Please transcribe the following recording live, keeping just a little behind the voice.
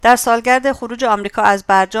در سالگرد خروج آمریکا از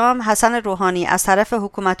برجام، حسن روحانی از طرف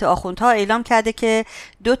حکومت آخوندها اعلام کرده که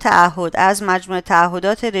 2 تعهد از مجموعه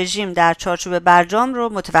تعهدات رژیم در چارچوب برجام رو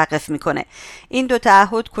متوقف میکنه. این 2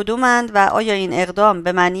 تعهد کدومند و آیا این اقدام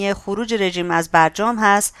به معنی خروج رژیم از برجام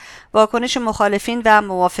هست؟ واکنش مخالفین و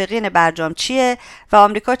موافقین برجام چیه و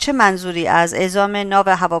آمریکا چه منظوری از اعزام ناو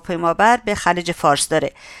هواپیمابر به خلیج فارس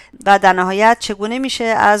داره و در نهایت چگونه میشه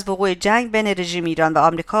از وقوع جنگ بین رژیم ایران و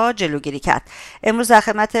آمریکا جلوگیری کرد؟ امروز در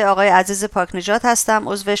خدمت آقای عزیز پاکنژاد هستم،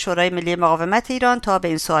 عضو شورای ملی مقاومت ایران، تا به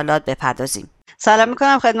این سوالات بپردازیم. سلام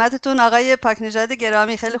میکنم خدمتتون آقای پاکنژاد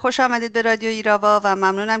گرامی، خیلی خوش آمدید به رادیو ایراوا و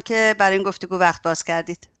ممنونم که برای این گفتگو وقت باز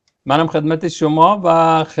کردید. منم خدمت شما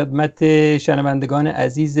و خدمت شنوندگان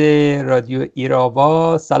عزیز رادیو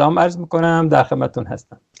ایراوا سلام عرض میکنم، در خدمتتون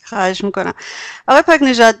هستم. خواهش میکنم. آقای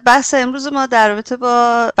پاکنژاد، بحث امروز ما در رابطه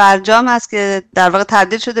با برجام هست که در واقع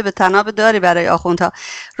تبدیل شده به طناب داری برای آخوندها.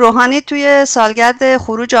 روحانی توی سالگرد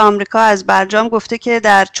خروج آمریکا از برجام گفته که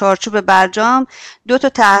در چارچوب برجام 2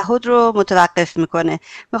 تعهد رو متوقف میکنه.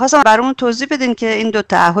 میخواستم برامون توضیح بدین که این 2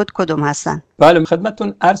 تعهد کدوم هستن؟ بله،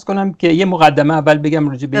 خدمتتون عرض کنم که یه مقدمه اول بگم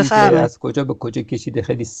راجع به اینکه از کجا به کجا کشیده،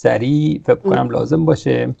 خیلی سریع فکر کنم لازم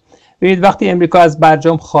باشه. ببینید، وقتی امریکا از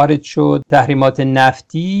برجام خارج شد، تحریمات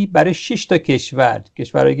نفتی برای 6 تا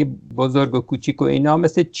کشورهایی بزرگ و کوچیک و اینا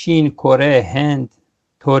مثل چین، کره، هند،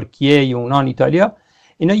 ترکیه، یونان، ایتالیا،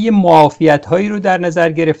 اینا یه معافیت‌هایی رو در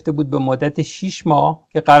نظر گرفته بود به مدت 6 ماه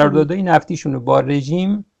که قراردادهای نفتیشون رو با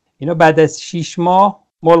رژیم اینا بعد از 6 ماه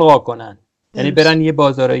ملغا کنن، یعنی برن یه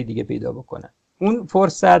بازارهای دیگه پیدا بکنن. اون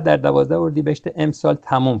فرصت در 12 اردیبهشت امسال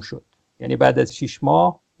تموم شد، یعنی بعد از 6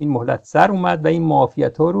 ماه این مهلت سر اومد و این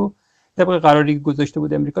معافیت‌ها رو طبق قراری که گذاشته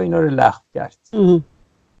بود امریکا اینا رو لغو کرد.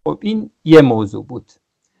 خب این یه موضوع بود.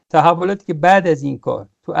 تحولاتی که بعد از این کار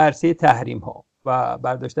تو عرصه تحریم‌ها و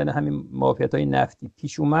برداشتن همین معافیت‌های نفتی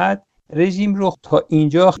پیش اومد، رژیم رو تا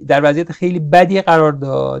اینجا در وضعیت خیلی بدی قرار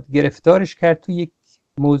داد، گرفتارش کرد تو یک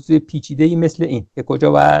موضوع پیچیده‌ای مثل این که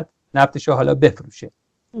کجا باید نفتش رو حالا بفروشه.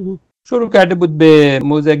 شروع کرده بود به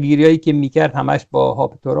موضع‌گیریایی که میکرد همش با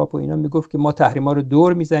هاپ تراپ و اینا، میگفت که ما تحریما رو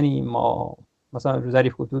دور میزنیم، ما مثلا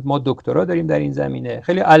ظریف گفت بود ما دکترا داریم در این زمینه،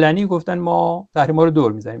 خیلی علنی گفتن ما تحریما رو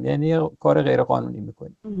دور میزنیم، یعنی کار غیر قانونی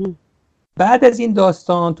میکنیم. بعد از این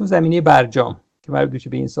داستان تو زمینه برجام که مربوط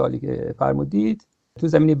به این سالی که فرمودید، تو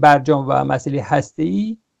زمینه برجام و مسئله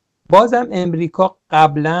هسته‌ای، بازم امریکا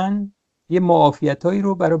قبلا یه معافیتایی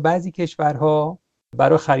رو برای بعضی کشورها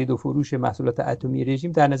برای خرید و فروش محصولات اتمی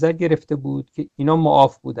رژیم در نظر گرفته بود که اینا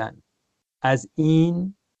معاف بودن از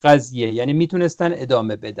این قضیه، یعنی میتونستن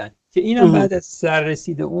ادامه بدن، که اینم بعد از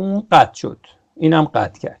سررسید اون قطع شد، اینم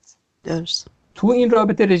قطع کرد. درست. تو این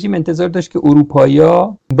رابطه رژیم انتظار داشت که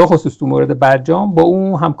اروپایی‌ها به خصوص تو مورد برجام با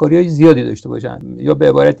اون همکاری‌های زیادی داشته باشن، یا به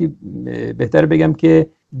عبارتی بهتر بگم که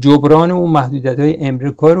جبران اون محدودیت‌های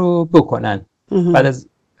امریکا رو بکنن بعد از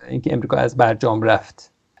اینکه امریکا از برجام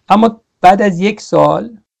رفت. اما بعد از 1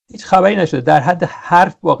 سال هیچ خبری نشده، در حد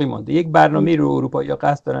حرف باقی مونده. یک برنامه رو اروپایی‌ها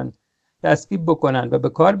قصد دارن تصویب بکنن و به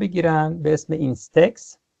کار بگیرن به اسم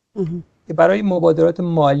اینستکس که برای مبادلات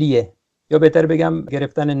مالیه، یا بهتر بگم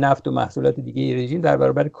گرفتن نفت و محصولات دیگه رژیم در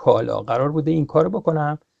برابر کالا، قرار بوده این کارو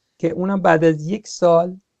بکنن، که اونم بعد از 1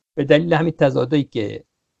 سال به دلیل همین تضادایی که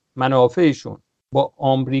منافعشون با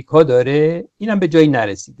آمریکا داره اینم به جایی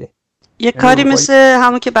نرسیده. یک کاری مثل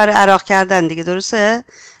همون که برای عراق کردن دیگه، درسته؟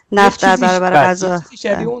 نفت در برابر غذا.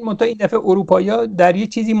 شبیه اون، منتها این دفعه اروپایی‌ها در یه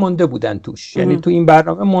چیزی مونده بودن توش، یعنی تو این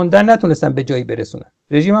برنامه موندن، نتونستن به جایی برسونن.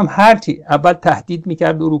 رژیم هم هرچی اول تهدید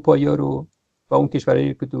میکرد اروپایی‌ها رو و اون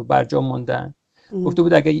کشورهایی که تو برجام موندن، گفته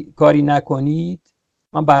بود اگه کاری نکنید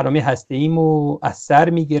من برنامه هسته‌ایمو از سر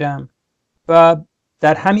میگیرم، و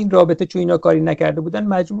در همین رابطه چون اینا کاری نکرده بودن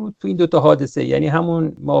مجبور تو این 2 حادثه، یعنی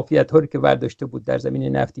همون معافیت‌ها رو که برداشته بود در زمینه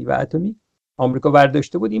نفتی و اتمی آمریکا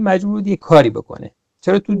برداشته بود، این مجبور بود یه کاری بکنه.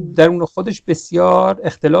 چرا تو درون خودش بسیار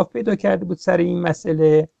اختلاف پیدا کرده بود سر این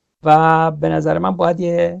مسئله و به نظر من باید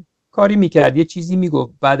یه کاری میکرد، یه چیزی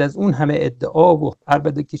میگفت. بعد از اون همه ادعا و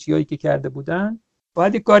عربده کشیایی که کرده بودن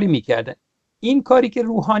باید یه کاری میکردن. این کاری که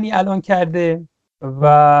روحانی الان کرده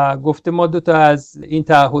و گفته ما 2 از این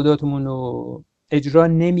تعهداتمون رو اجرا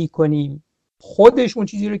نمی کنیم، خودش اون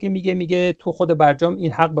چیزی رو که میگه تو خود برجام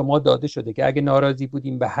این حق به ما داده شده که اگه ناراضی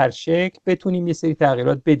بودیم به هر شکل بتونیم یه سری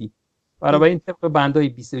تغییرات بدیم. برای این طبق بندهای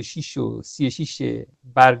 26 و 36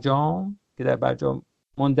 برجام که در برجام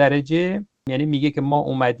مندرجه، یعنی میگه که ما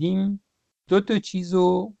اومدیم 2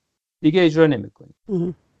 چیزو دیگه اجرا نمی‌کنیم.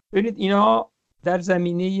 ببینید اینا در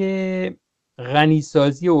زمینه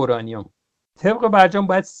غنیسازی اورانیوم طبق برجام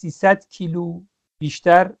باید 300 کیلو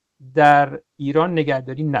بیشتر در ایران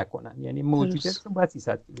نگهداری نکنن، یعنی موجودیتشون باید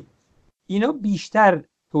 300 کیلو. اینا بیشتر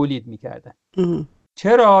تولید میکردن.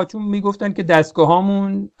 چرا؟ چون میگفتن که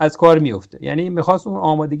دستگاهامون از کار میفته، یعنی میخواست اون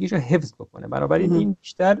آمادگیشو حفظ بکنه، بنابراین این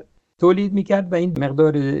بیشتر تولید میکرد و این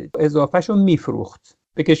مقدار اضافهشو میفروخت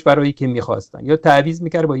به کشورهایی که میخواستن یا تعویض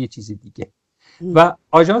میکرد با یه چیز دیگه و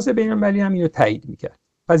آژانس بین‌المللی هم اینو تایید میکرد.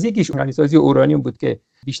 پس یکیش غنیسازی اورانیوم بود که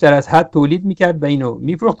بیشتر از حد تولید میکرد و اینو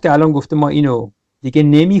میفروخت که الان گفته ما اینو دیگه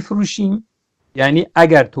نمیفروشیم، یعنی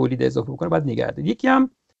اگر تولید اضافه بکنه باید نگه داره. یکی هم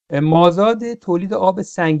مازاد تولید آب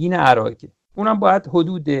سنگین عراقه، اونم باید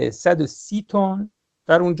حدود 130 تن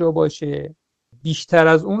در اونجا باشه، بیشتر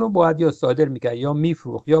از اون رو باید یا صادر میکرد یا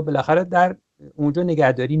میفروخت یا بالاخره در اونجا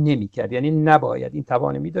نگهداری نمیکرد، یعنی نباید این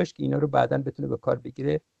توانه میداشت که اینا رو بعداً بتونه به کار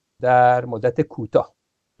بگیره در مدت کوتاه.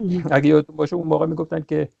 اگه یادتون باشه اون موقع میگفتن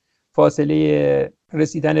که فاصله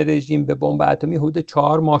رسیدن رژیم به بمب اتمی حدود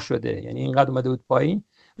 4 ماه شده، یعنی اینقدر اومده بود پایین.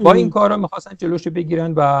 با این کارا میخواستن جلوشو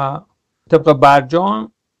بگیرن و طبق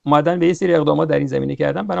برجام اومدن به یه سری اقدامات در این زمینه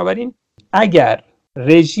کردن. بنابراین اگر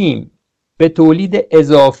رژیم به تولید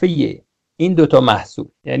اضافه این دوتا محصول،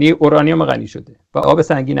 یعنی اورانیوم غنی شده و آب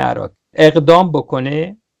سنگین عراق، اقدام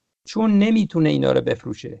بکنه، چون نمیتونه اینا رو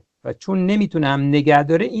بفروشه و چون نمیتونه هم نگه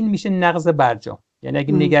داره، این میشه نقض برجام. یعنی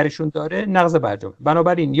اگه نگرشون داره نقض برجام.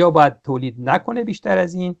 بنابراین یا باید تولید نکنه بیشتر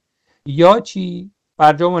از این یا چی؟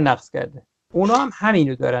 برجامو نقض کرده. اونا هم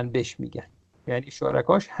همینو دارن بهش میگن، یعنی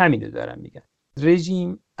شرکاش همینو دارن میگن.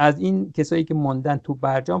 رژیم از این کسایی که موندن تو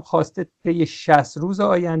برجام خواسته طی 60 روز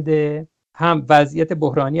آینده هم وضعیت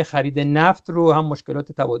بحرانی خرید نفت رو، هم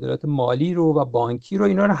مشکلات تبادلات مالی رو و بانکی رو،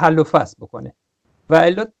 اینا رو حل و فصل بکنه و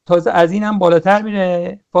الا تازه از این هم بالاتر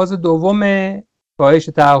میره، فاز دوم کاهش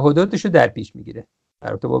تعهداتش رو در پیش میگیره در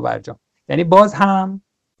رابطه با برجام. یعنی باز هم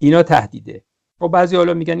اینا تهدیده. و بعضی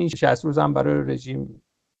حالا میگن این 60 روز هم برای رژیم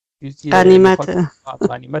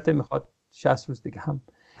غنیمت، میخواد 60 روز دیگه هم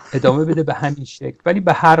ادامه بده به همین شکل، ولی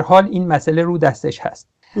به هر حال این مسئله رو دستش هست.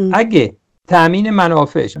 اگه تامین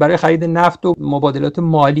منافعش برای خرید نفت و مبادلات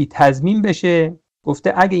مالی تضمین بشه،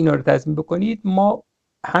 گفته اگه اینا رو تضمین بکنید ما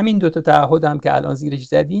همین دوتا تعهد هم که الان زیرش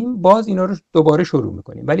زدیم باز اینا رو دوباره شروع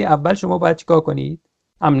میکنیم، ولی اول شما باید چیکار کنید؟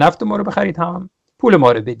 هم نفت ما رو بخرید هم پول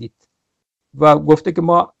ما رو بدید. و گفته که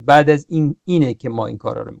ما بعد از اینه که ما این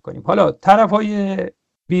کارا رو میکنیم. حالا طرفای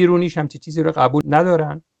بیرونیش هم چیزی رو قبول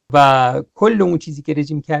ندارن و کل اون چیزی که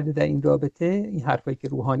رژیم کرده در این رابطه، این حرفایی که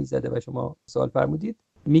روحانی زده و شما سوال فرمودید،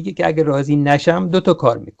 میگه که اگه راضی نشم 2 تا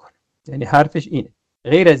کار میکنه. یعنی حرفش اینه،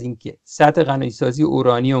 غیر از این که سطح غنیسازی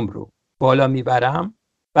اورانیوم رو بالا میبرم،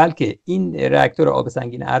 بلکه این راکتور آب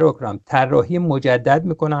سنگین عراق رو هم طراحی مجدد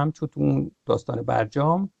میکنم، چون تو اون داستان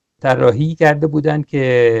برجام طراحی کرده بودن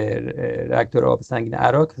که راکتور آب سنگین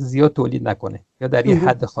عراق زیاد تولید نکنه یا در یه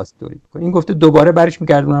حد خاص تولید کنه. این گفته دوباره برش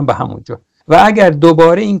میگردونم به همونجا و اگر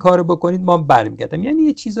دوباره این کارو بکنید ما برمیگردم. یعنی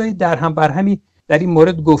یه چیزایی در هم بر همی در این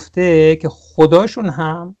مورد گفته که خداشون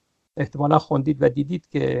هم احتمالا خوندید و دیدید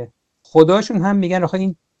که خداشون هم میگن آخه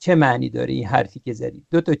این چه معنی داره این حرفی که زدید؟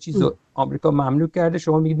 2 تا چیزو آمریکا ممنوع کرده،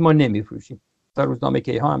 شما میگید ما نمیفروشیم. در روزنامه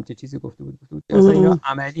کیها هم چه چیزی گفته بود اصلا اینا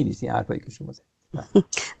عملی نیست این حرفایی که شما زدید.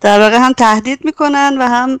 در واقع هم تهدید میکنن و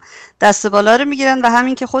هم دست بالا رو میگیرن و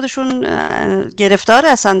همین که خودشون گرفتار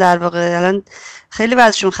هستن در واقع الان خیلی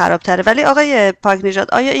وضعشون خرابتره. ولی آقای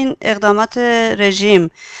پاکنژاد، آیا این اقدامات رژیم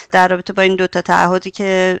در رابطه با این 2 تا تعهدی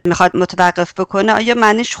که میخواد متوقف بکنه، آیا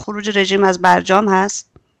معنیش خروج رژیم از برجام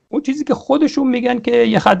هست؟ اون چیزی که خودشون میگن که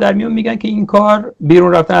یه خط در میون میگن که این کار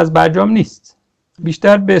بیرون رفتن از برجام نیست،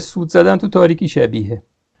 بیشتر به سود زدن تو تاریکی شبیه.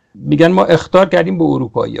 میگن ما اخطار کردیم به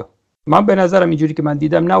اروپایی‌ها. من به نظرم اینجوری که من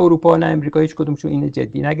دیدم نه اروپا نه امریکا هیچ کدومشون اینو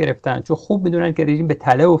جدی نگرفتن، چون خوب میدونن که رژیم به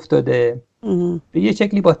تله افتاده. به یه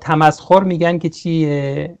شکلی با تمسخر میگن که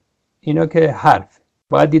چیه اینا، که حرف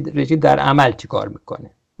باید دید رژیم در عمل چی کار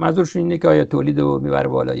میکنه. منظورشون اینه که آیا تولید رو میبره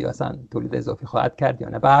بالا یا اصلا تولید اضافی خواهد کرد یا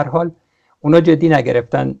نه. به هر حال اونا جدی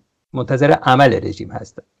نگرفتن، منتظر عمل رژیم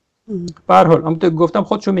هستن. به هر حال همونطور گفتم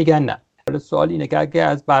خودشون میگن نه. حالا سوال اینه که اگه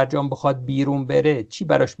از برجام بخواد بیرون بره چی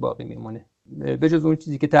براش باقی میمونه؟ به جز اون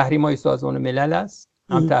چیزی که تحریم‌های سازمان ملل است،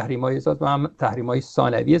 هم تحریم‌های سازمان هم تحریم‌های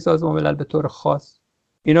ثانوی سازمان ملل به طور خاص،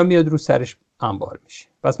 اینا میاد رو سرش انبار میشه.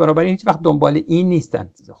 پس بنابراین هیچ وقت دنبال این نیستن.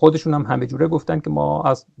 خودشون هم همه جوره گفتن که ما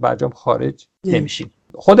از برجام خارج نمیشیم.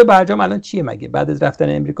 خود برجام الان چیه مگه؟ بعد از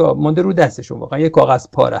رفتن امریکا مونده رو دستشون، واقعا یه کاغذ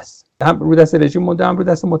پاره است. هم رو دست رژیم مونده، هم رو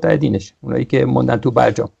دست متحدینش، اونایی که موندن تو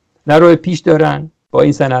برجام. نه راه پیش دارن با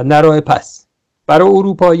این سند، نه راه پس. برای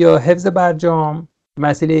اروپا یا حفظ برجام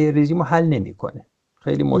مسئله رژیم رو حل نمیکنه،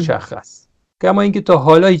 خیلی مشخص. کما اینکه تا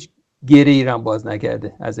حالا هیچ گره ایران باز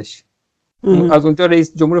نکرده ازش. از اونجا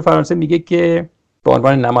رئیس جمهور فرانسه میگه که به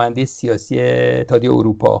عنوان نماینده سیاسی اتحادیه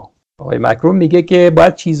اروپا، آقای مکرون میگه که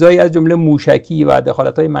باید چیزایی از جمله موشکی و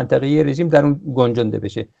دخالت‌های منطقه‌ای رژیم در اون گنجانده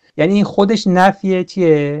بشه. یعنی این خودش نفی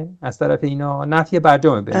چیه از طرف اینا؟ نفی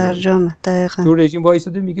برجامه. برجام دقیقاً. تو رژیم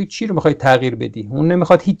وایساده میگه چی رو میخوای تغییر بدی، اون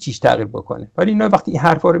نمیخواد هیچ چیز تغییر بکنه. ولی اینا وقتی این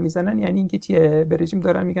حرفا رو میزنن یعنی اینکه چیه؟ به رژیم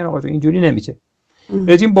دارن میگن آقا اینجوری نمیشه.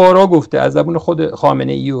 رژیم بارها گفته، از زبون خود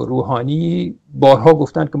خامنه ای و روحانی بارها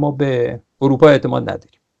گفتن که ما به اروپا اعتماد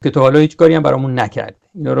نداریم، که تا حالا هیچ کاری هم برامون نکرد.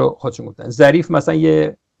 اینا رو خودشون گفتن. ظریف مثلا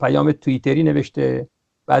یه پیام توییتری نوشته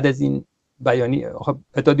بعد از این بیانیه،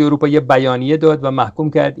 اتحادیه اروپا یه بیانیه داد و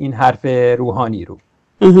محکوم کرد این حرف روحانی رو.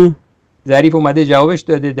 ظریف اومده جوابش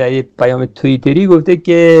داده در یه پیام توییتری، گفته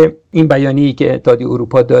که این بیانیه‌ای که اتحادیه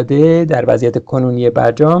اروپا داده در وضعیت کنونی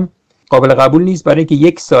برجام قابل قبول نیست، برای اینکه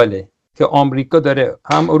 1 ساله که آمریکا داره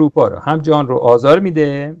هم اروپا رو هم جهان رو آزار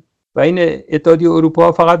میده و این اتحادیه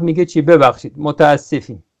اروپا فقط میگه چی؟ ببخشید،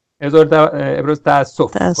 متاسفیم، ابراز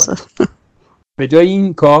تأسف. به جای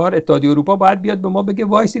این کار اتحادیه اروپا باید بیاد به ما بگه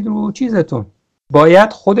وایسید رو چیزتون،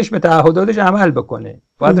 باید خودش به تعهداتش عمل بکنه،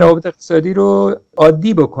 باید روابط اقتصادی رو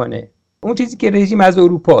عادی بکنه. اون چیزی که رژیم از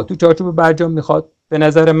اروپا تو چارچوب برجام میخواد به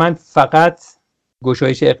نظر من فقط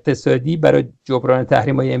گشایش اقتصادی برای جبران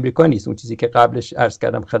تحریم‌های امریکا نیست. اون چیزی که قبلش عرض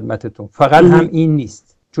کردم خدمتتون فقط هم این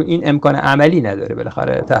نیست، چون این امکان عملی نداره.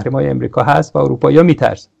 بالاخره تحریم‌های امریکا هست و اروپایی‌ها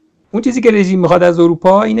میترسن. اون چیزی که رژیم میخواد از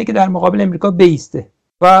اروپا اینه که در مقابل امریکا بایسته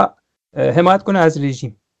و حمایت کنه از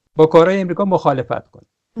رژیم، با کارهای امریکا مخالفت کنه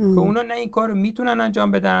که اونا نه این کارو میتونن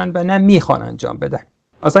انجام بدن و نه میخوان انجام بدن.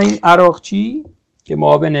 اصلا این عراقچی که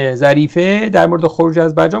معاون ظریفه در مورد خروج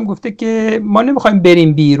از برجام گفته که ما نمیخوایم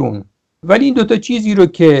بریم بیرون، ولی این 2 چیزی رو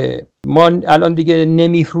که ما الان دیگه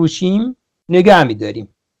نمیفروشیم نگه می‌داریم.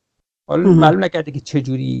 حالا معلوم نکرده که چه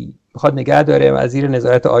جوری میخواد نگه داره، وزیر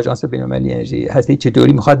نظارت آژانس بین‌المللی انرژی هستی چه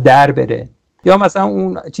جوری میخواد در بره. یا مثلا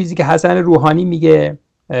اون چیزی که حسن روحانی میگه،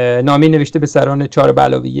 نامه نوشته به سران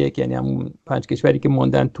 4+1، یعنی همون 5 کشوری که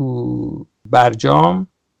موندن تو برجام.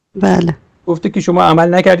 بله. گفته که شما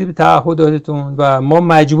عمل نکردید به تعهداتتون و ما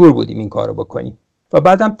مجبور بودیم این کارو بکنیم. و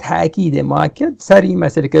بعدم تأکید مؤکد سر این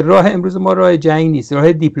مسئله که راه امروز ما راه جنگ نیست،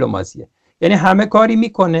 راه دیپلماسیه. یعنی همه کاری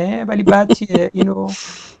میکنه ولی بعد چیه؟ اینو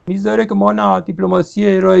میذاره که ما نه،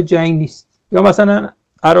 دیپلماسی راه جنگ نیست. یا مثلا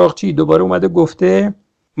عراقچی دوباره اومده گفته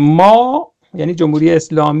ما، یعنی جمهوری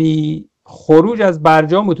اسلامی، خروج از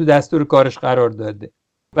برجام رو تو دستور کارش قرار داده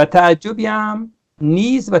و تعجبی هم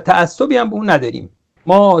نیست و تعصبی هم به اون نداریم.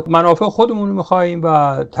 ما منافع خودمون رو میخوایم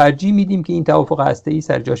و ترجیح میدیم که این توافق هسته‌ای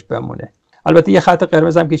سر جاش بمونه. البته یه خط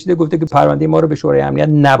قرمز هم کشیده، گفته که پرونده ما رو به شورای امنیت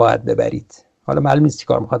نباید ببرید. حالا معلوم نیست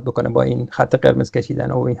چیکار میخواد بکنه با این خط قرمز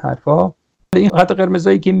کشیدن و این حرفا. این خط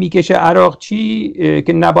قرمزایی که میکشه عراقچی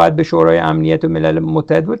که نباید به شورای امنیت و ملل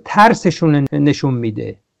متحد بود، ترسشون نشون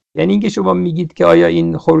میده. یعنی اینکه شما میگید که آیا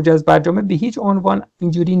این خروج از برجام، به هیچ عنوان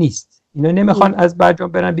اینجوری نیست. اینا نمیخوان از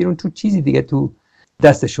برجام برن بیرون، تو چیزی دیگه تو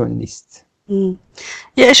دستشون نیست.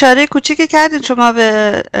 یه اشاره کوچیکی کردید شما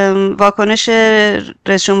به واکنش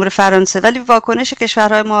رئیس جمهور فرانسه، ولی واکنش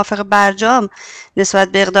کشورهای موافق برجام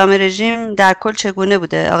نسبت به اقدام رژیم در کل چگونه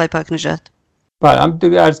بوده آقای پاکنژاد؟ بله، همونطور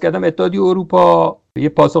که عرض کردم اتحادیه اروپا یه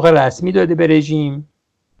پاسخ رسمی داده به رژیم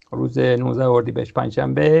روز 19 اردیبهشت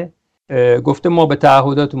پنجشنبه. گفته ما به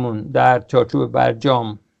تعهداتمون در چارچوب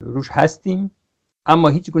برجام روش هستیم، اما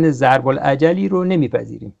هیچ گونه ضرب العجلی رو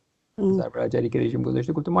نمیپذیریم. ضرب العجلی که رژیم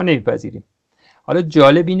گذاشته گفته ما نمیپذیریم. حالا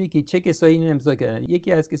جالب اینه که چه کسایی اینو امضا کردن.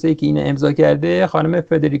 یکی از کسایی که اینو امضا کرده خانم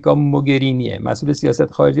فدریکا موگرینیه، مسئول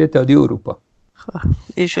سیاست خارجی اتحادیه اروپا. خب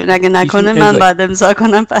ایشون اگه نکنه من باید امضا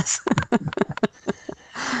کنم پس.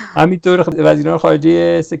 همینطور وزیران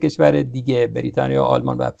خارجه 3 کشور دیگه، بریتانیا،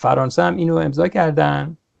 آلمان و فرانسه هم اینو امضا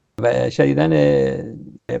کردن و شدیداً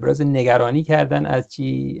ابراز نگرانی کردن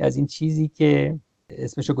از این چیزی که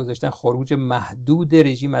اسمشو گذاشتن خروج محدود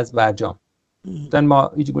رژیم از برجام. گفتن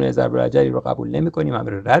ما هیچ گونه ضرب العجلی رو قبول نمی‌کنیم، امر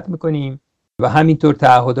رو رد می‌کنیم و همینطور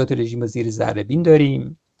تعهدات رژیم رو زیر ذره بین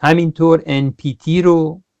داریم. همینطور NPT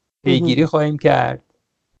رو پیگیری خواهیم کرد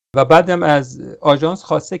و بعدم از آژانس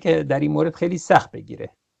خواسته که در این مورد خیلی سخت بگیره.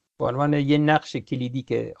 به عنوان یه نقش کلیدی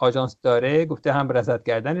که آژانس داره، گفته هم رصد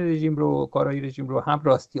کردن رژیم رو، کارهای رژیم رو، هم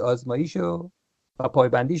راستی آزماییشو و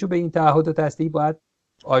پایبندیشو به این تعهدات هسته‌ای باید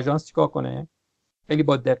آژانس چیکار کنه؟ خیلی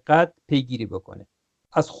با دقت پیگیری بکنه.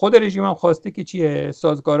 از خود رژیم هم خواسته که چیه؟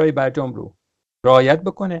 سازگارهای برجام رو رعایت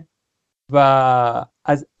بکنه و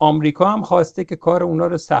از آمریکا هم خواسته که کار اونا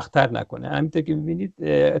رو سخت‌تر نکنه. همینطور که می‌بینید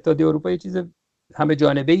اتحادیه اروپا یه چیز همه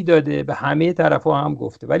جانبه‌ای داده، به همه طرف‌ها هم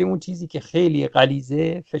گفته، ولی اون چیزی که خیلی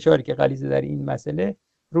غلیظه، فشاری که غلیظه در این مسئله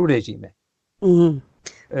رو رژیمه.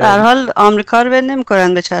 به هر حال آمریکا رو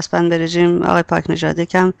نمی‌کنن به چسبن به رژیم. آقای پاکنژاد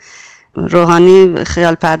یکم روحانی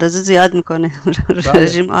خیال پردازی زیاد میکنه.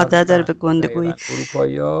 رژیم عادت داره به گندگویی.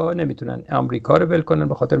 اروپایی‌ها نمیتونن آمریکا رو ول کنن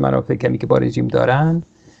به خاطر منافع کمی که با رژیم دارن.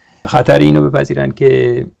 خطر اینو بپذیرن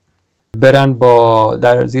که برن با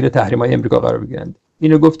در زیر تحریم‌های امریکا قرار بگیرن.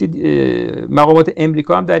 اینو گفتید. مقامات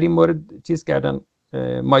امریکا هم در این مورد چیز کردن.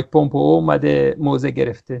 مایک پومپئو اومده موضع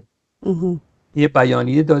گرفته، یه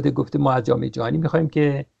بیانیه داده، گفته ما از جامعه جهانی می‌خوایم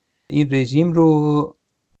که این رژیم رو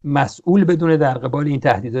مسئول بدونه در قبال این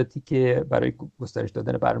تهدیداتی که برای گسترش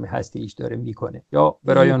دادن برنامه هسته‌ایش داره میکنه. یا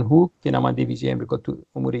برایان هوک که نماینده ویژه امریکا تو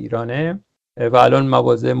امور ایرانه و الان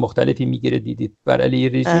مواضع مختلفی میگیره، دیدید، بر علیه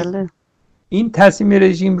رژیم. این تصمیم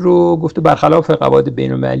رژیم رو گفته برخلاف قواعد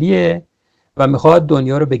بین‌المللیه و میخواد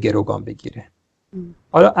دنیا رو به گروگان بگیره.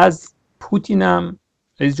 حالا از پوتین هم،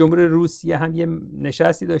 رئیس جمهور روسیه هم یه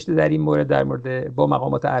نشستی داشته در این مورد، در مورد با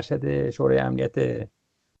مقامات ارشد شورای امنیت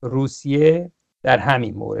روسیه در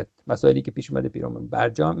همین مورد، مسائلی که پیش اومده پیرامون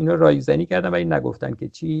برجام، اینا رایزنی کردن و این نگفتن که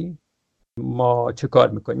چی ما چه کار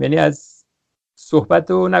میکنیم. یعنی از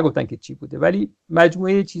صحبت رو نگفتن که چی بوده، ولی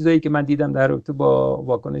مجموعه چیزایی که من دیدم در رابطه با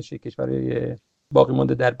واکنش کشورهای باقی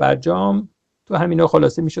مونده در برجام تو همینا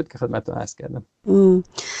خلاصه میشد که خدمتتون عرض کردم.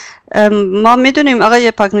 ما میدونیم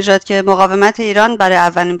آقای پاکنژاد که مقاومت ایران برای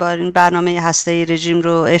اولین بار این برنامه هسته‌ای رژیم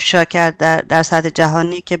رو افشا کرد در سطح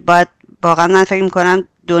جهانی، که باید واقعا من فکر می‌کنم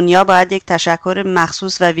دنیا باید یک تشکر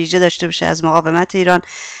مخصوص و ویژه داشته باشه از مقاومت ایران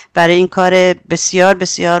برای این کار بسیار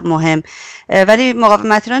بسیار مهم. ولی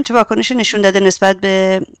مقاومت ایران چه واکنشی نشون داده نسبت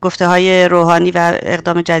به گفته‌های روحانی و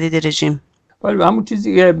اقدام جدید رژیم؟ ولی همون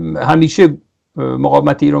چیزی که همیشه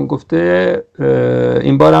مقاومت ایران گفته،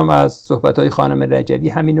 این بار هم از صحبت‌های خانم رجبی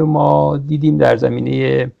همینو ما دیدیم در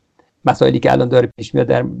زمینه مسائلی که الان داره پیش میاد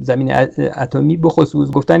در زمینه اتمی.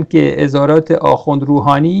 بخصوص گفتن که اظهارات آخوند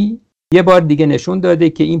روحانی یه بار دیگه نشون داده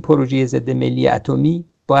که این پروژه ضد ملی اتمی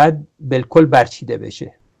باید بالکل برچیده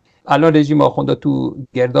بشه. الان رژیم آخوندها تو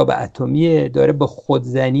گرداب اتمی داره به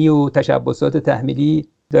خودزنی و تشبسات تحمیلی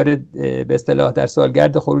داره به اصطلاح در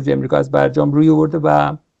سالگرد خروج امریکا از برجام روی آورده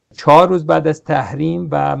و 4 روز بعد از تحریم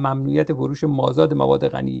و ممنوعیت فروش مازاد مواد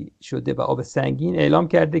غنی شده و آب سنگین اعلام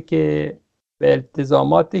کرده که به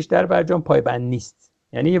التزاماتش در برجام پایبند نیست.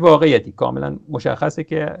 یعنی یه واقعیتی کاملا مشخصه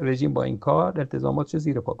که رژیم با این کار التزاماتش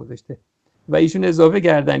زیر پا گذاشته. و ایشون اضافه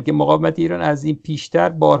کردن که مقاومت ایران از این پیشتر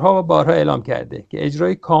بارها و بارها اعلام کرده که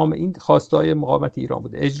اجرای کامل، این خواستای مقاومت ایران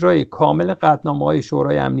بوده، اجرای کامل قطعنامه‌های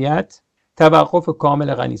شورای امنیت، توقف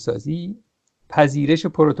کامل غنیسازی، پذیرش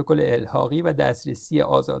پروتکل الحاقی و دسترسی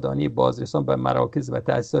آزادانه بازرسان به مراکز و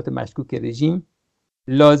تأسیسات مشکوک رژیم،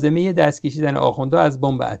 لازمه دست کشیدن آخوندها از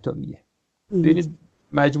بمب اتمیه. ببینید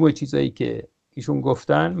مجموعه چیزایی که ایشون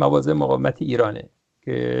گفتن مواضع مقاومت ایرانه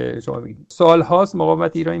که شما بگید سال هاست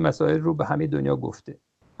مقاومت ایران این مسائل رو به همه دنیا گفته،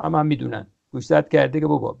 هم میدونن، گوشزد کرده که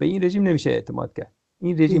بابا به این رژیم نمیشه اعتماد کرد.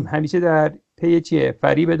 این رژیم همیشه در پی چیه؟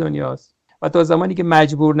 فریب دنیاست و تا زمانی که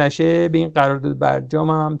مجبور نشه به این قرارداد برجام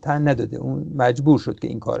هم تن نداده، اون مجبور شد که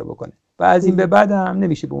این کارو بکنه و از این به بعد هم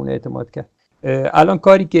نمیشه به اون اعتماد کرد. الان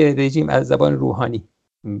کاری که رژیم از زبان روحانی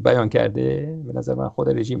بیان کرده، به نظر من خود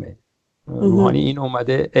رژیمه روحانی این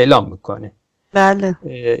اومده اعلام میکنه. بله.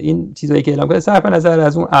 این چیزایی که اعلام کرده صرف نظر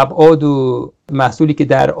از اون ابعاد و محصولی که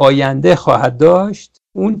در آینده خواهد داشت،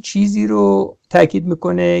 اون چیزی رو تاکید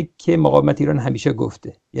میکنه که مقاومت ایران همیشه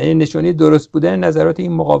گفته، یعنی نشانه درست بودن نظرات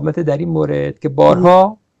این مقاومت در این مورد که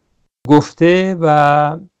بارها گفته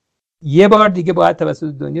و یه بار دیگه باید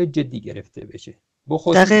توسط دنیا جدی گرفته بشه.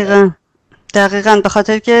 دقیقاً به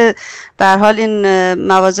خاطر که به هر حال این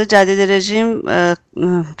مواضع جدید رژیم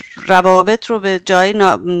روابط رو به جای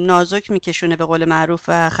نازک میکشونه، به قول معروف،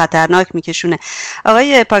 و خطرناک میکشونه.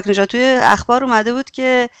 آقای پاکنژاد توی اخبار اومده بود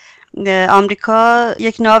که آمریکا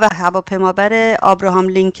یک ناو هواپیمابر آبراهام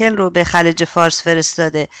لینکن رو به خلیج فارس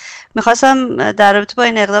فرستاده. میخواستم در رابطه با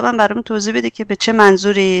این اقدام برام توضیح بده که به چه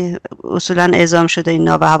منظوری اصولاً اعزام شده این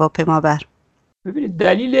ناو هواپیمابر. ببینید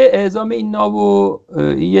دلیل اعزام این ناو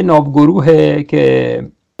یه ناوگروهه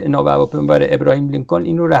که ناو هواپیمابر ابراهیم لینکن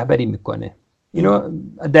اینو رهبری میکنه. اینو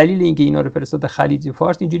دلیل اینکه اینا رو فرستاده خلیج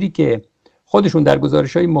فارس اینجوری که خودشون در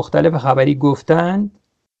گزارش‌های مختلف خبری گفتن،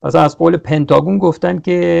 مثلا از قول پنتاگون گفتن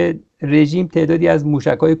که رژیم تعدادی از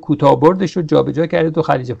موشک‌های کوتاه‌بردش رو جابجا کرده تو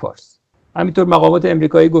خلیج فارس. همینطور مقامات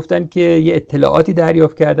امریکایی گفتن که یه اطلاعاتی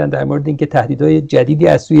دریافت کردن در مورد اینکه تهدیدهای جدیدی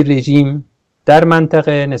از سوی رژیم در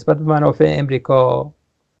منطقه نسبت به منافع امریکا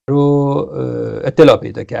رو اطلاع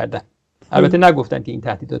پیدا کردن. البته نگفتن که این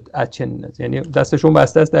تهدیدات از چه، یعنی دستشون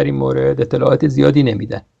بسته است در این مورد، اطلاعات زیادی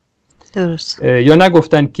نمیدن. درست. یا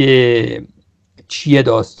نگفتن که چیه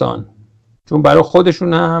داستان، چون برای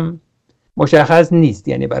خودشون هم مشخص نیست،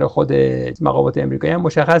 یعنی برای خود مقامات امریکایی هم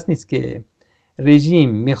مشخص نیست که رژیم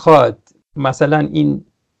میخواد مثلا این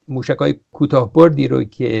موشک‌های کوتاه‌بردی رو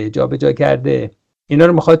که جابجا کرده اینا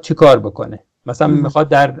رو میخواد چی کار بکنه. مثلا میخواد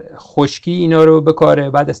در خشکی اینا رو بکاره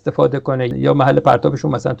بعد استفاده کنه، یا محل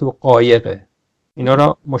پرتابشون مثلا تو قایقه، اینا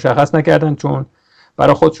را مشخص نکردن چون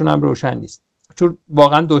برای خودشون هم روشن نیست، چون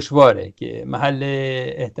واقعا دشواره که محل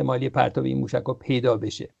احتمالی پرتاب این موشک‌ها پیدا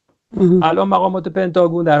بشه. الان مقامات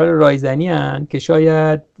پنتاگون در حال رایزنی هستند که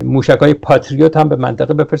شاید موشک‌های پاتریوت هم به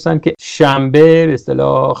منطقه بفرستن که شنبه به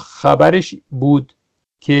اصطلاح خبرش بود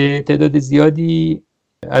که تعداد زیادی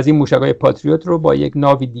از این موشک‌های پاتریوت رو با یک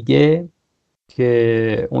ناو دیگه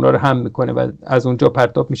که اونا رو هم میکنه و از اونجا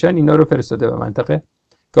پرتاب میشن اینا رو فرستاده به منطقه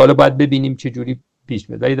که حالا باید ببینیم چه جوری پیش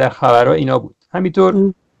میاد، ولی در خبرها اینا بود.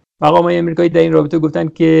 همینطور مقامات آمریکایی در این رابطه گفتن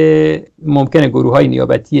که ممکنه گروه‌های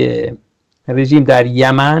نیابتی رژیم در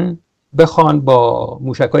یمن بخوان با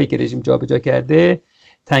موشکایی که رژیم جابجا کرده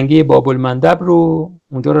تنگه باب المندب رو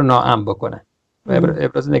اونجا رو ناامن بکنن و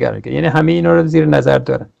ابراز نگرانی کنن. یعنی همه اینا رو زیر نظر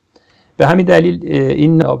دارن. به همین دلیل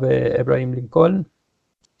این ناو ابراهیم لینکلن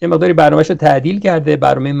یه مقداری برنامه‌شو تعدیل کرده،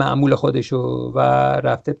 برنامه معمول خودشو، و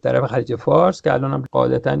رفته به طرف خلیج فارس که الان هم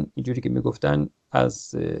قاعدتاً اینجوری که میگفتن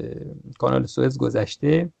از کانال سوئز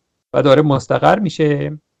گذشته و داره مستقر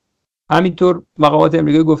میشه. همینطور مقامات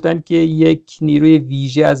امریکایی گفتن که یک نیروی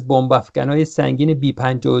ویژه از بمب افکن‌های سنگین بی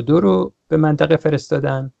 52 رو به منطقه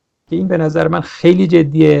فرستادن که این به نظر من خیلی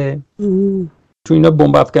جدیه، چون اینا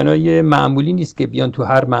بمب افکن‌های معمولی نیست که بیان تو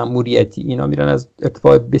هر مأموریتی، اینا میرن از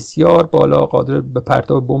ارتفاع بسیار بالا قادر به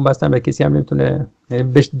پرتاب بمب هستن و کسی هم نمیتونه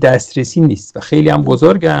بهش دسترسی نیست و خیلی هم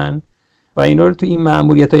بزرگن و اینا رو تو این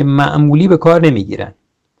مأموریت‌های معمولی به کار نمیگیرن.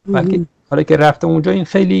 بلکه حالا که رفته اونجا این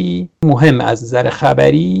خیلی مهمه، از نظر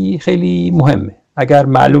خبری خیلی مهمه، اگر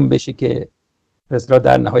معلوم بشه که مثلا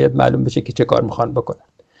در نهایت معلوم بشه که چه کار میخوان بکنن.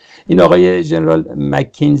 این آقای ژنرال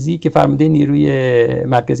مکنزی که فرمانده نیروی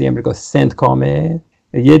مرکزی امریکا سنت کامه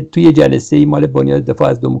توی جلسه مال بنیاد دفاع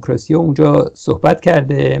از دموکراسی اونجا صحبت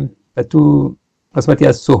کرده و تو قسمتی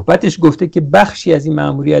از صحبتش گفته که بخشی از این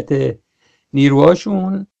مأموریت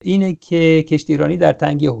نیروهاشون اینه که کشتیرانی در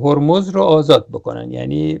تنگه هرمز رو آزاد بکنن،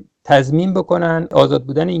 یعنی تضمین بکنن آزاد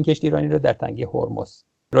بودن این کشتیرانی رو در تنگه هرمز.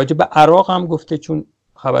 راجع به عراق هم گفته، چون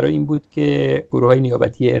خبرها این بود که گروه‌های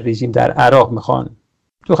نیابتی رژیم در عراق میخوان،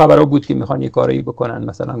 تو خبرها بود که میخوان یه کاری بکنن،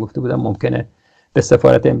 مثلا گفته بودن ممکنه به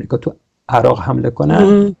سفارت امریکا تو عراق حمله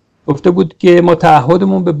کنن. گفته بود که ما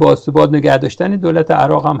تعهدمون به باثبات نگه داشتن دولت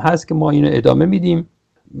عراق هم هست که ما اینو ادامه میدیم.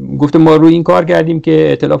 گفته ما روی این کار کردیم که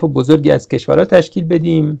ائتلاف بزرگی از کشورها تشکیل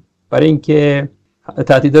بدیم برای اینکه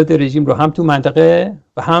تهدیدات رژیم رو هم تو منطقه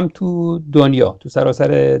و هم تو دنیا، تو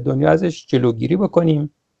سراسر دنیا ازش جلوگیری بکنیم،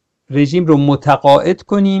 رژیم رو متقاعد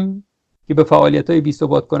کنیم که به فعالیت‌های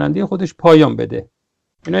بی‌ثبات کننده خودش پایان بده.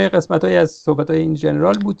 اینا یه قسمت‌های از صحبت‌های این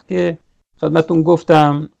ژنرال بود که خدمتتون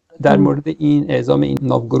گفتم در مورد این اعزام این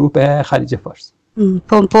ناوگروه به خلیج فارس.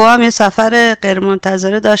 پومپو هم یه سفر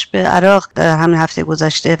غیرمنتظره داشت به عراق همین هفته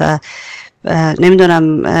گذشته و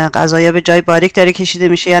نمیدونم قضایا به جای باریک داره کشیده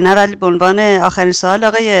میشه یا نه، ولی به عنوان آخرین سوال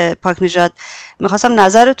آقای پاکنژاد میخواستم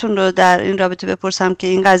نظرتون رو در این رابطه بپرسم که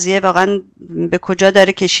این قضیه واقعا به کجا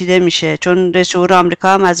داره کشیده میشه، چون رئیس جمهور آمریکا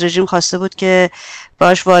هم از رژیم خواسته بود که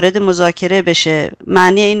باش وارد مذاکره بشه.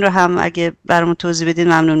 معنی این رو هم اگه برامون توضیح بدین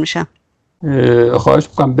ممنون میشم. خواهش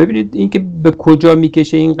میکنم. ببینید این که به کجا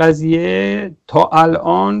میکشه این قضیه تا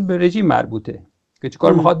الان به رژیم مربوطه که چه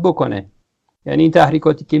کار میخواد بکنه، یعنی این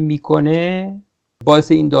تحریکاتی که میکنه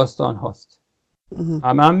باعث این داستان هاست،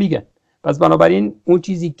 همه هم میگن. پس بنابراین اون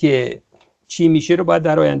چیزی که چی میشه رو باید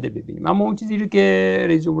در آینده ببینیم. اما اون چیزی رو که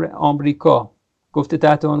رئیس جمهور آمریکا گفته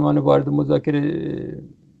تحت عنوان وارد مذاکره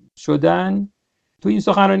شدن، تو این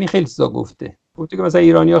سخنرانی خیلی چیزا گفته که مثلا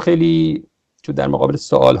ایرانی‌ها خیلی، چون در مقابل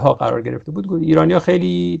سوال‌ها قرار گرفته بود، گفت ایرانی‌ها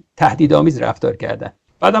خیلی تهدیدآمیز رفتار کردن.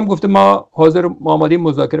 بعدم گفته ما حاضر آماده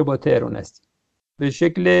مذاکره با تهران هستیم. به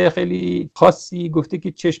شکل خیلی خاصی گفته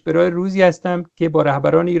که چشم به راه روزی هستم که با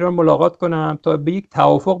رهبران ایران ملاقات کنم تا به یک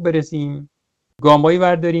توافق برسیم، گامایی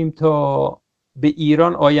برداریم تا به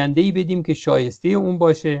ایران آینده‌ای بدیم که شایسته اون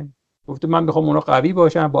باشه. گفته من میخوام اونا قوی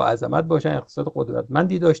باشن، با عظمت باشن، اقتصاد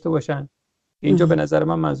قدرتمندی داشته باشن. اینجا به نظر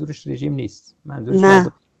من منظورش رژیم نیست، منظورش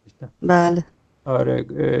نه. بله. آره،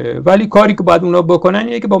 ولی کاری که باید اونا بکنن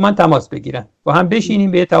اینه که با من تماس بگیرن، با هم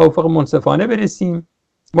بشینیم به توافق منصفانه برسیم.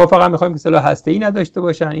 ما فقط میخوایم که سلاح هسته‌ای نداشته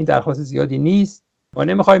باشن، این درخواست زیادی نیست. ما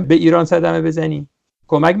نمیخوایم به ایران صدمه بزنیم،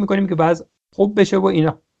 کمک میکنیم که وضع خوب بشه و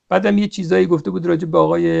اینا. بعدم یه چیزایی گفته بود راجع به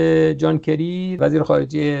آقای جان کری وزیر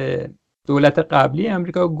خارجه دولت قبلی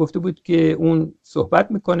آمریکا، گفته بود که اون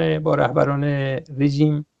صحبت میکنه با رهبران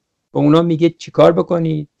رژیم، به اونا میگه چیکار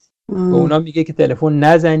بکنید، به اونا میگه که تلفن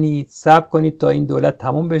نزنید، صبر کنید تا این دولت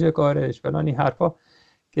تموم بشه کارش، فلان این حرفا،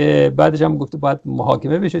 که بعدش هم گفته باید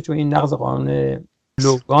محاکمه بشه چون این نقض قانون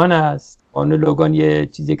لوگان است. قانون لوگان یه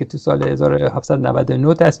چیزی که تو سال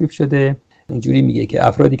 1799 تصویب شده، اینجوری میگه که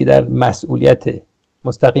افرادی که در مسئولیت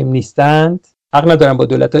مستقیم نیستند حق ندارن با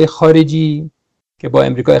دولت‌های خارجی که با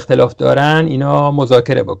امریکا اختلاف دارن اینا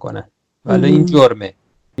مذاکره بکنن، ولی این جرمه.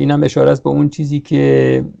 اینم اشاره است به اون چیزی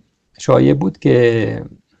که شایع بود که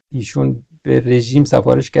ایشون به رژیم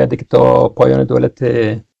سفارش کرده که تا پایان دولت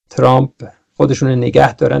ترامپ خودشون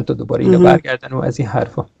نگه دارن تا دوباره اینو برگردن و از این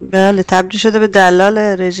حرفا. بله، تبدیل شده به دلال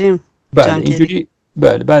رژیم. بله اینجوری.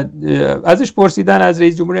 بله بعد ازش پرسیدن از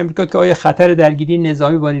رئیس جمهور امریکا که آیا خطر درگیری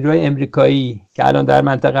نظامی با نیروهای امریکایی که الان در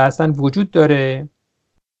منطقه هستن وجود داره؟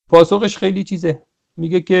 پاسخش خیلی چیزه،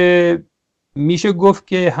 میگه که میشه گفت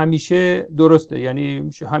که همیشه درسته، یعنی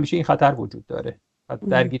همیشه این خطر وجود داره،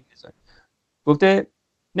 درگیری نظامی. گفته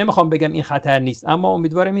نمیخوام بگم این خطر نیست، اما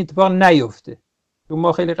امیدوارم این اتفاق نیفته، چون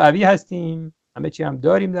ما خیلی قوی هستیم، همه چی هم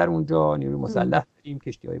داریم در اونجا، نیروی مسلح داریم،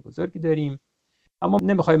 کشتی‌های بزرگی داریم، اما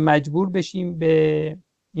نمیخوایم مجبور بشیم به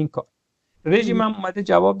این کار. رژیم هم اومده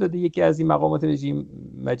جواب داده. یکی از این مقامات رژیم،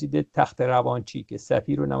 مجید تخت روانچی که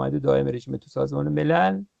سفیر و نماینده دائم رژیم تو سازمان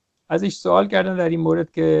ملل، ازش سوال کردن در این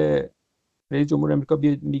مورد که رئیس جمهور آمریکا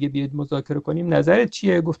میگه بیاید مذاکره کنیم، نظرت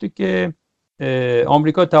چیه؟ گفته که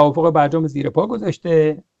آمریکا توافق برجام زیر پا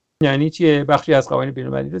گذاشته. یعنی چیه؟ بخشی از قوانین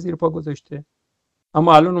بین‌المللی رو زیر پا گذاشته،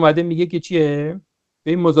 اما الان اومده میگه که چیه؟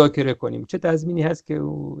 به این مذاکره کنیم. چه تضمینی هست که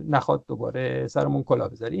او نخواد دوباره سرمون کلاه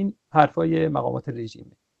بذاره؟ این حرفای مقامات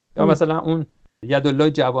رژیمه. یا مثلا اون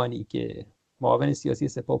یدالله جوانی که معاون سیاسی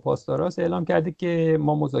سپاه پاسداراست اعلام کرده که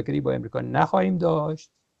ما مذاکره با امریکا نخواهیم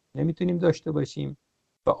داشت، نمیتونیم داشته باشیم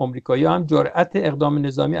و آمریکایی‌ها هم جرأت اقدام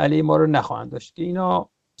نظامی علیه ما رو نخواهند داشت. که اینا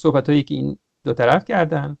صحبتایی که این دو طرف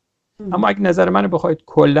کردن. اما اگه نظر منو بخواید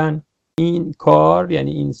کلا این کار،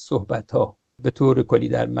 یعنی این صحبت‌ها به طور کلی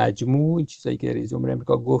در مجموع، این چیزایی که رئیس جمهور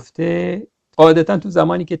آمریکا گفته، قاعدتاً تو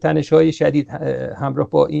زمانی که تنش‌های شدید همراه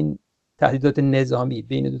با این تهدیدات نظامی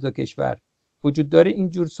بین دو تا کشور وجود داره،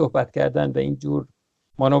 اینجور صحبت کردن و اینجور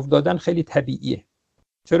مانور دادن خیلی طبیعیه.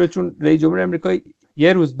 چرا؟ چون رئیس جمهور آمریکا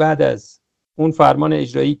یه روز بعد از اون فرمان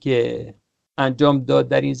اجرایی که انجام داد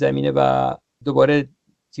در این زمینه و دوباره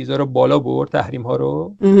چیزا رو بالا برد، تحریم‌ها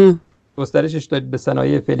رو گسترشش داد به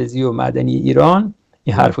صنایع فلزی و معدنی ایران،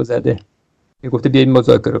 این حرفو زده. گفته بیاید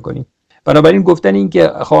مذاکره کنیم. بنابراین گفتن این که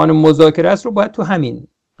خواهان مذاکره است رو باید تو همین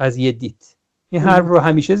قضیه دید. این حرف رو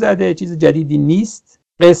همیشه زده، چیز جدیدی نیست.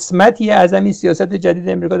 قسمتی از همین سیاست جدید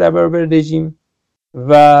امریکا در برابر رژیم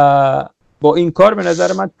و با این کار به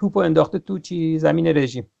نظر من توپو انداخته تو زمین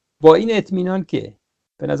رژیم. با این اطمینان که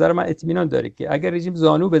به نظر من اطمینان داره که اگر رژیم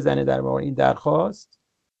زانو بزنه در مورد این درخواست،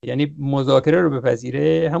 یعنی مذاکره رو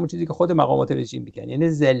بپذیره، همون چیزی که خود مقامات رژیم میگن، یعنی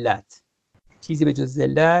ذلت، چیزی به جز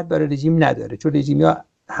ذلت برای رژیم نداره. چون رژیمی‌ها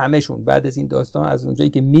همشون بعد از این داستان، از اونجایی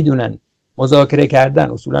که میدونن مذاکره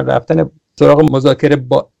کردن، اصولا رفتن سراغ مذاکره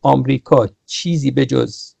با آمریکا چیزی به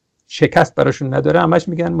جز شکست براشون نداره، همش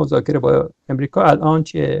میگن مذاکره با امریکا الان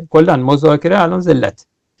چیه؟ کلا مذاکره الان ذلت.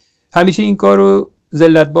 همیشه این کارو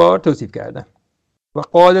ذلت بار توصیف کردن و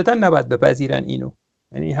قاعدتا نباید بپذیرن اینو.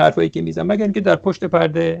 یعنی حرفایی که میزنن مگر اینکه در پشت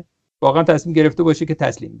پرده واقعا تصمیم گرفته باشه که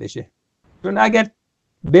تسلیم بشه. چون اگر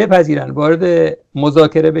بپذیرن وارد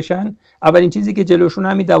مذاکره بشن، اولین چیزی که جلوشون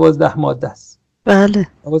همین 12 ماده است. بله،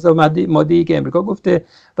 12 ماده‌ای که امریکا گفته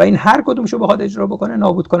و این هر کدومشو بخواد اجرا بکنه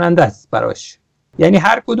نابود کننده است براش. یعنی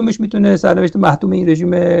هر کدومش میتونه سرنوشت محتوم این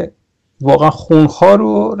رژیم واقعا خونخوار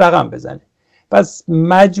رو رقم بزنه. پس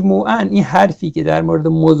مجموعاً این حرفی که در مورد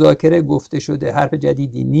مذاکره گفته شده حرف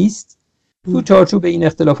جدیدی نیست. تو چارچوب این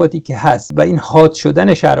اختلافاتی که هست و این حاد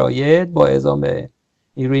شدن شرایط با اعزام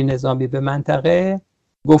نیروی نظامی به منطقه،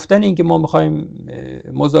 گفتن این که ما میخوایم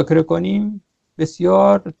مذاکره کنیم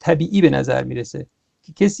بسیار طبیعی به نظر میرسه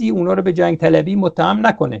که کسی اونا رو به جنگ طلبی متهم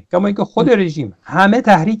نکنه. کما اینکه خود رژیم همه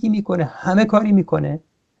تحریکی میکنه، همه کاری میکنه،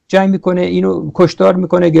 جنگ میکنه، اینو کشتار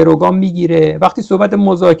میکنه، گروگان میگیره. وقتی صحبت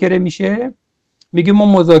مذاکره میشه میگه ما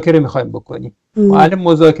مذاکره میخوایم بکنیم، ما اهل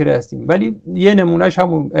مذاکره هستیم. ولی یه نمونهش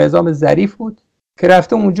همون اعزام ظریف بود که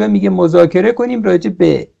رفته اونجا میگه مذاکره کنیم راجع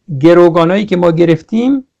به گروگانایی که ما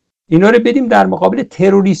گرفتیم، اینا رو بدیم در مقابل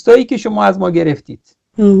تروریستایی که شما از ما گرفتید.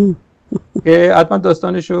 که حتما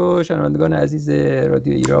داستانشو شنوندگان عزیز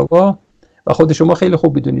رادیو ایراوا و خود شما خیلی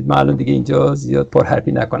خوب بدونید. من الان دیگه اینجا زیاد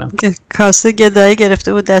پرحرفی نکنم. که کاسه گدایی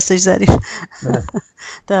گرفته بود دستش ظریف.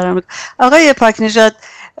 آقای پاکنژاد،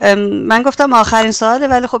 من گفتم آخرین سواله،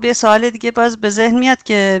 ولی خب یه سوال دیگه باز به ذهن میاد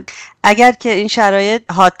که اگر که این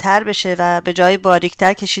شرایط حادتر بشه و به جای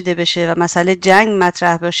باریکتر کشیده بشه و مسئله جنگ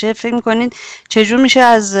مطرح باشه، فکر میکنین چجور میشه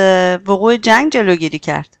از وقوع جنگ جلوگیری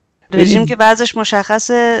کرد؟ رژیم که بعضش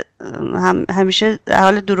مشخصه همیشه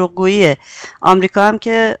حال دروغگوییه، آمریکا هم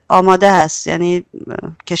که آماده هست، یعنی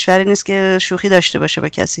کشوری نیست که شوخی داشته باشه با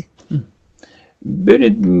کسی.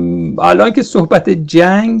 برید الان که صحبت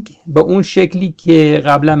جنگ به اون شکلی که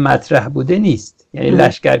قبلا مطرح بوده نیست. یعنی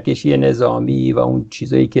لشکرکشی نظامی و اون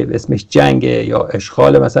چیزایی که اسمش جنگ یا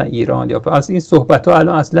اشغال مثلا ایران یا اصلا این صحبت‌ها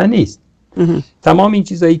الان اصلا نیست. تمام این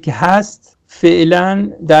چیزایی که هست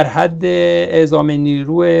فعلا در حد اعزام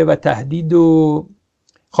نیروی و تهدید و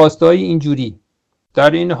خواستهای اینجوری.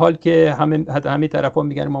 در این حال که همه طرفا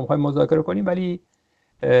میگن ما می‌خوایم مذاکره کنیم، ولی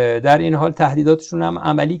در این حال تهدیداتشون هم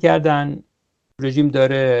عملی کردن. رژیم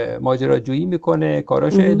داره ماجراجویی میکنه،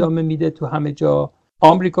 کاراش ادامه میده تو همه جا.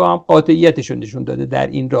 آمریکا هم قاطعیتشون نشون داده در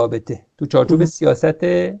این رابطه تو چارچوب سیاست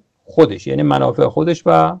خودش، یعنی منافع خودش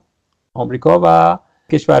و آمریکا و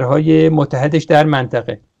کشورهای متحدش در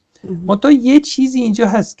منطقه. منتها یه چیزی اینجا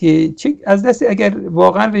هست که از دست اگر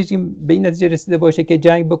واقعا رژیم به این نتیجه رسیده باشه که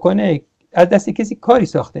جنگ بکنه، از دست کسی کاری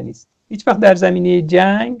ساخته نیست. هیچ وقت در زمینه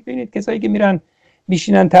جنگ ببینید کسایی که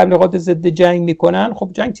میشینن تبلیغات ضد جنگ میکنن، خب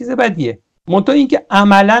جنگ چیز بدیه. منتها اینکه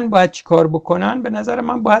عملاً باید چی کار بکنن، به نظر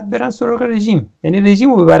من باید برن سراغ رژیم، یعنی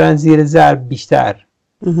رژیم رو ببرن زیر ضرب بیشتر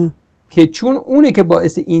که چون اونه که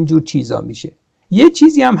باعث اینجور چیزا میشه. یه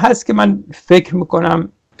چیزی هم هست که من فکر میکنم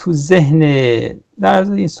تو ذهن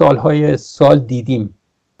در این سال دیدیم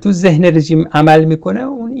تو ذهن رژیم عمل میکنه،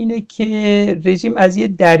 اون اینه که رژیم از یه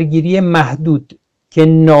درگیری محدود که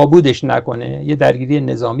نابودش نکنه، یه درگیری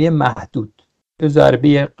نظامی محدود، یه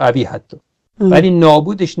ضربه قوی حتی، ولی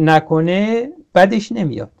نابودش نکنه بدش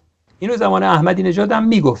نمیاد. اینو زمان احمدی نژاد هم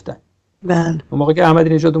میگفتن. بله. اون موقع که احمدی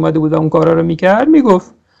نژاد اومده بود و اون کارا رو میکرد،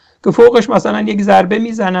 میگفت که فوقش مثلا یک ضربه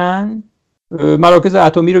میزنن، مراکز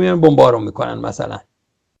اتمی رو میان بمبارون میکنن مثلا.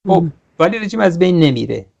 خب ولی رژیم از بین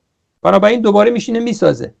نمیره، بنابراین دوباره میشینه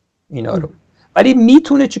میسازه اینا رو. ولی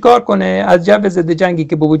میتونه چیکار کنه؟ از جو ضد جنگی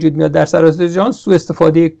که به وجود میاد در سراسر جهان سوء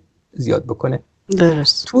استفاده زیاد بکنه.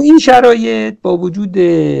 درست. تو این شرایط با وجود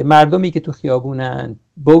مردمی که تو خیابونن،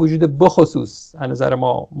 با وجود بخصوص از نظر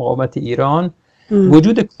ما مقاومت ایران،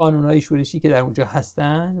 وجود کانونهای شورشی که در اونجا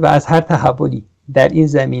هستن و از هر تحولی در این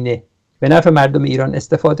زمینه به نفع مردم ایران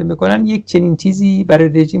استفاده میکنن، یک چنین چیزی برای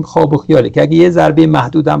رژیم خواب و خیاله که اگه یه ضربه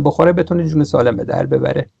محدودم بخوره بتونه جون سالم به در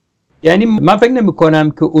ببره. یعنی من فکر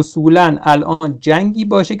نمی‌کنم که اصولاً الان جنگی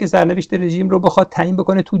باشه که سرنوشت رژیم رو بخواد تعیین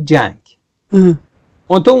بکنه تو جنگ.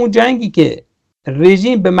 اون جنگی که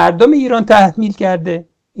رژیم به مردم ایران تحمیل کرده،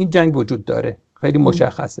 این جنگ وجود داره، خیلی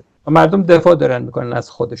مشخصه و مردم دفاع دارن میکنن از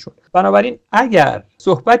خودشون. بنابراین اگر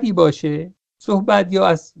صحبتی باشه، صحبت یا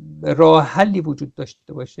از راه حلی وجود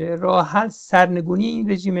داشته باشه، راه حل سرنگونی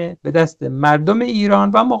این رژیم به دست مردم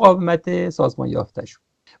ایران و مقاومت سازمان یافته‌شون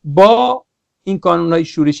با این کانونهای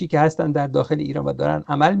شورشی که هستن در داخل ایران و دارن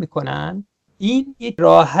عمل میکنن. این یک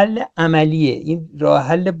راه حل عملیه، این راه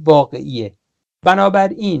حل واقعیه.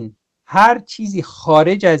 بنابراین هر چیزی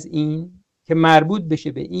خارج از این که مربوط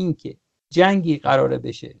بشه به این که جنگی قراره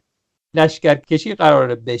بشه، لشکرکشی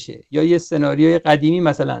قراره بشه، یا یه سناریوی قدیمی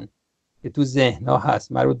مثلا که تو ذهن‌ها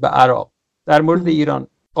هست مربوط به عراق در مورد ایران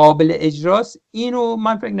قابل اجراست، اینو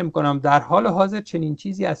من فکر نمی‌کنم در حال حاضر چنین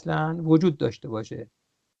چیزی اصلا وجود داشته باشه.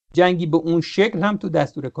 جنگی به اون شکل هم تو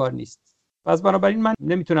دستور کار نیست. پس بنابراین من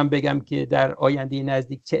نمیتونم بگم که در آینده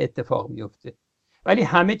نزدیک چه اتفاق میفته، ولی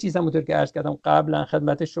همه چیز همونطور که عرض کردم قبلا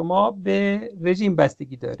خدمت شما به رژیم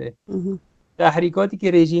بستگی داره. تحریکاتی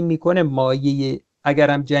که رژیم میکنه مایه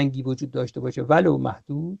اگرم جنگی وجود داشته باشه ولو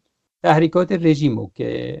محدود، تحریکات رژیمو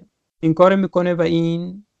که این کار میکنه و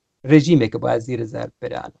این رژیمه که باید زیر ضرب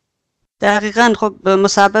بره الان. دقیقاً. خب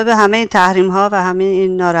مسبب همه این تحریم ها و همه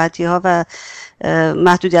این ناراحتی ها و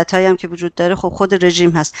محدودیت هایی هم که وجود داره خب خود رژیم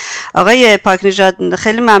هست. آقای پاکنژاد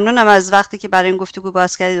خیلی ممنونم از وقتی که برای این گفتگو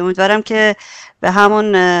باز کردید. امیدوارم که به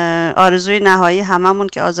همون آرزوی نهایی هممون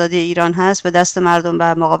که آزادی ایران هست به دست مردم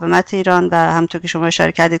و مقاومت ایران و همونطور که شما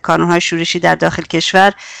اشاره کردید کانونهای شورشی در داخل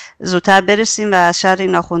کشور زودتر برسیم و از شر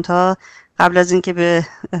این آخوندها قبل از اینکه به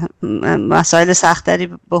مسائل سخت‌تری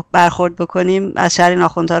برخورد بکنیم از شر این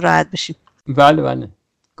آخوندها راحت بشیم. بله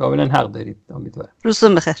کاملا حق دارید. امیدوارم.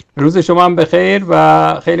 روزتون بخیر. روز شما هم بخیر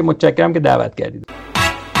و خیلی متشکرم که دعوت کردید.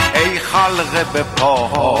 ای خلق به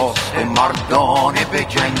پاس مردانه به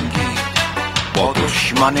جنگی، با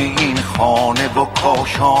دشمن این خانه و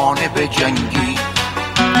کاشانه به جنگی.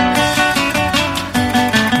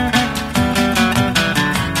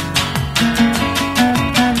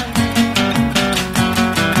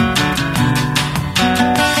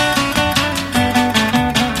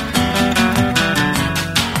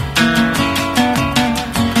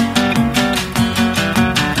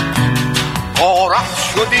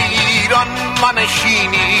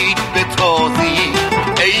 منشینید به تازی،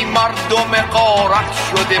 ای مردم غارت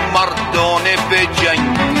شده مردانه به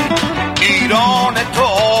جنگ. ایران تو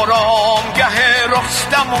آرامگه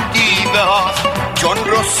رستم و گیو است، چون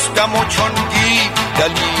رستم و چون گیو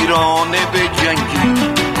دلیرانه به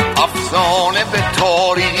جنگی. افسانه به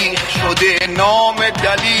تاریخ شده نام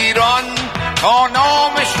دلیران، تا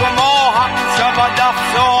نام شما هم شود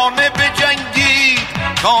افسانه بجنگید،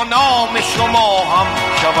 تا نام شما هم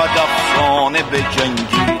شود افسانه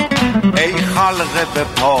بجنگید. ای خلق به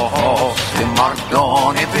پاست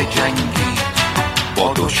مردانه بجنگید،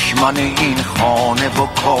 با دشمن این خانه و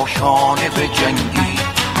کاشانه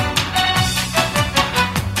بجنگید.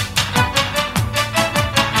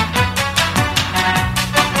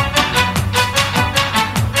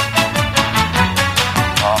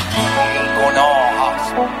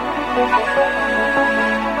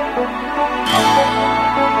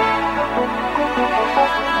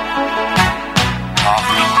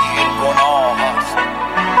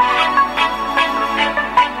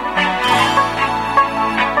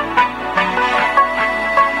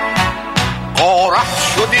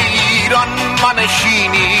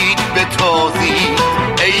 منشینید به تازی،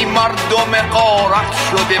 ای مردم غارت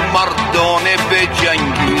شده مردانه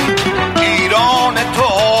بجنگید. ایران تو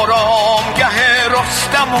آرامگه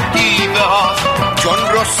رستم و گیوه است، چون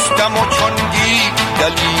رستم و چون گیو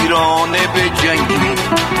دلیرانه بجنگید.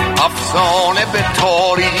 افسانه به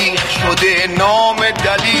تاریخ شده نام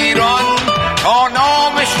دلیران، تا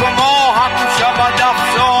نام شما هم شود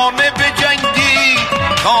افسانه بجنگید،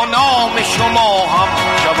 تا نام شما هم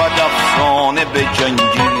شود افسانه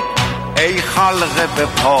بجنگید. ای خلق به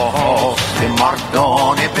پاست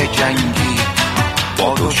مردانه بجنگید،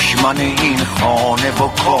 با دشمن این خانه و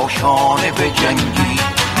کاشانه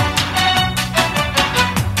بجنگید.